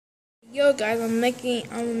Yo guys, I'm making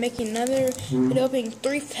another video opening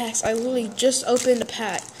 3 packs. I literally just opened a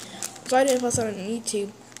pack. So I didn't post it on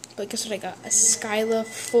YouTube. But guess what I got? A Skyla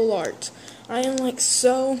full art. I am like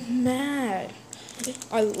so mad.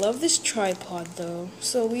 I love this tripod though.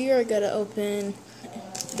 So we are gonna open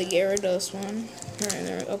the Gyarados one. And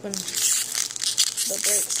then open the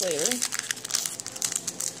breaks later.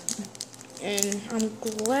 And I'm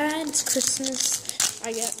glad it's Christmas.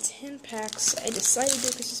 I got 10 packs. I decided to do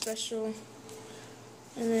a Christmas special.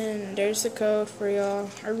 And then there's the code for y'all.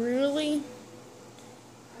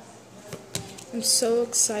 I'm so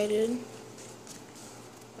excited.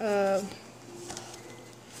 Yeah.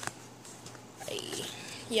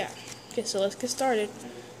 Okay, so let's get started.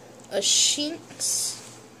 A Shinx.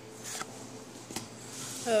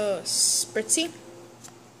 Spritzee.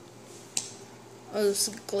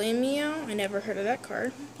 Glamio. I never heard of that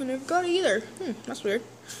card. I never got it either. That's weird.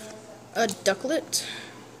 A Ducklet.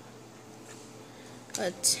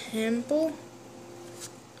 A Temple.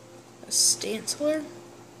 A Stancler.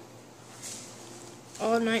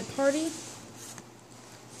 All Night Party.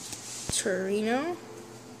 Torino.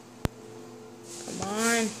 Come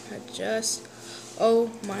on. Adjust.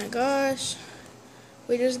 Oh my gosh.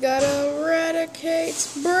 We just got a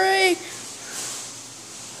Eradicate's break.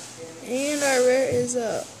 And our rare is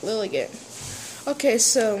a Lilligant. Okay,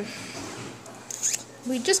 so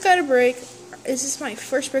we just got a break. This is my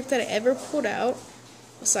first break that I ever pulled out,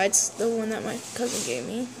 besides the one that my cousin gave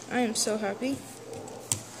me. I am so happy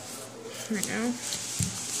right now.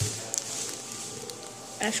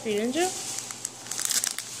 Ash Greninja.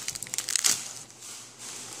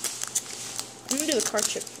 I'm gonna do the card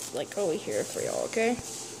trick like over here for y'all, okay?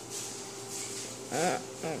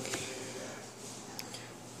 Okay.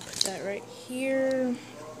 That right here.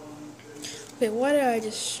 Okay, what did I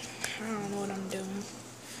don't know what I'm doing.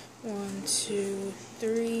 1, 2,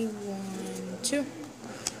 3, 1, 2.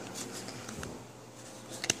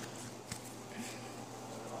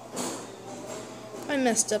 If I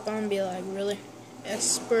messed up, I'm gonna be like, really?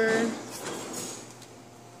 Esper,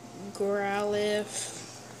 Growlithe,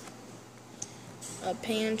 a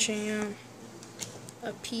Pancham,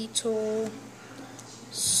 a Petal,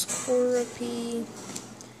 Scorpy,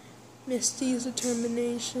 Misty's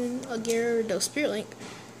Determination, a Gyarados Spirit Link.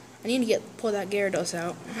 I need to pull that Gyarados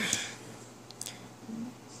out.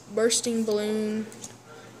 Bursting Balloon,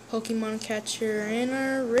 Pokemon Catcher, and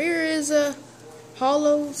our rare is a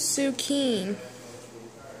Hollow Suicune.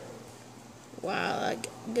 Wow, like,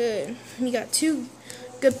 good. We got 2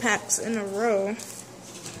 good packs in a row.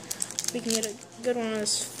 We can get a good one on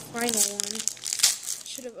this final one.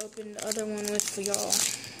 Should have opened the other one with y'all.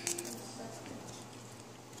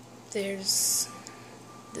 This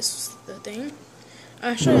was the thing.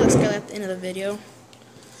 I'll show you this guy at the end of the video.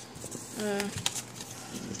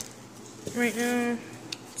 Right now,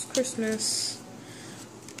 it's Christmas.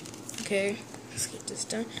 Okay, let's get this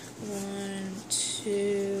done. 1,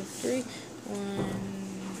 2, 3. 1,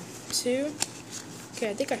 2.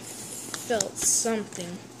 Okay, I think I felt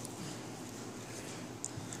something.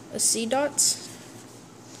 A Seedot.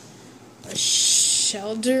 A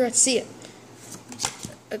Shelter. I see it.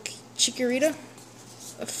 A Chikorita,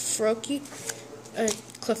 a Froakie, a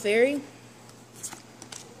Clefairy,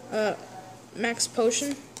 a Max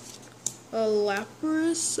Potion, a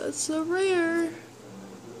Lapras, that's a rare.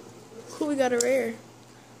 Cool, we got a rare.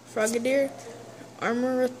 Frogadier,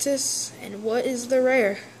 Armoritus, and what is the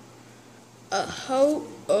rare? A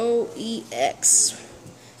Ho-Oh-EX.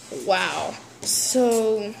 Wow.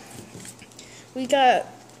 So, we got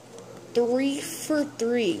 3 for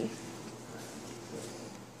 3.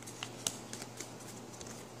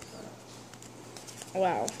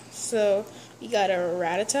 Wow, so we got a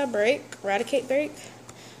Eradicate break,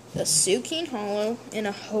 a Suicune Hollow, and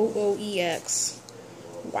a Ho-Oh-EX.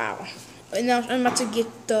 Wow. And now I'm about to get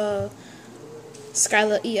the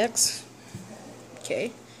Skyla EX.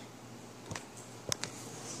 Okay.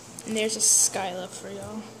 And there's a Skyla for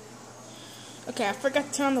y'all. Okay, I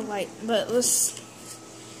forgot to turn on the light, but let's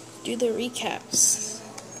do the recaps.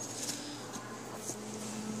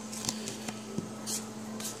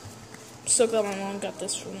 So glad my mom got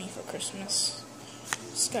this for me for Christmas.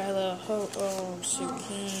 Skyla, Ho-Oh,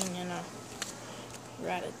 Suicune, and a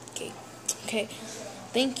Eradicate. Okay,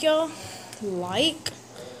 thank y'all. Like,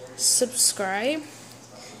 subscribe,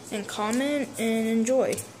 and comment, and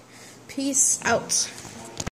enjoy. Peace out.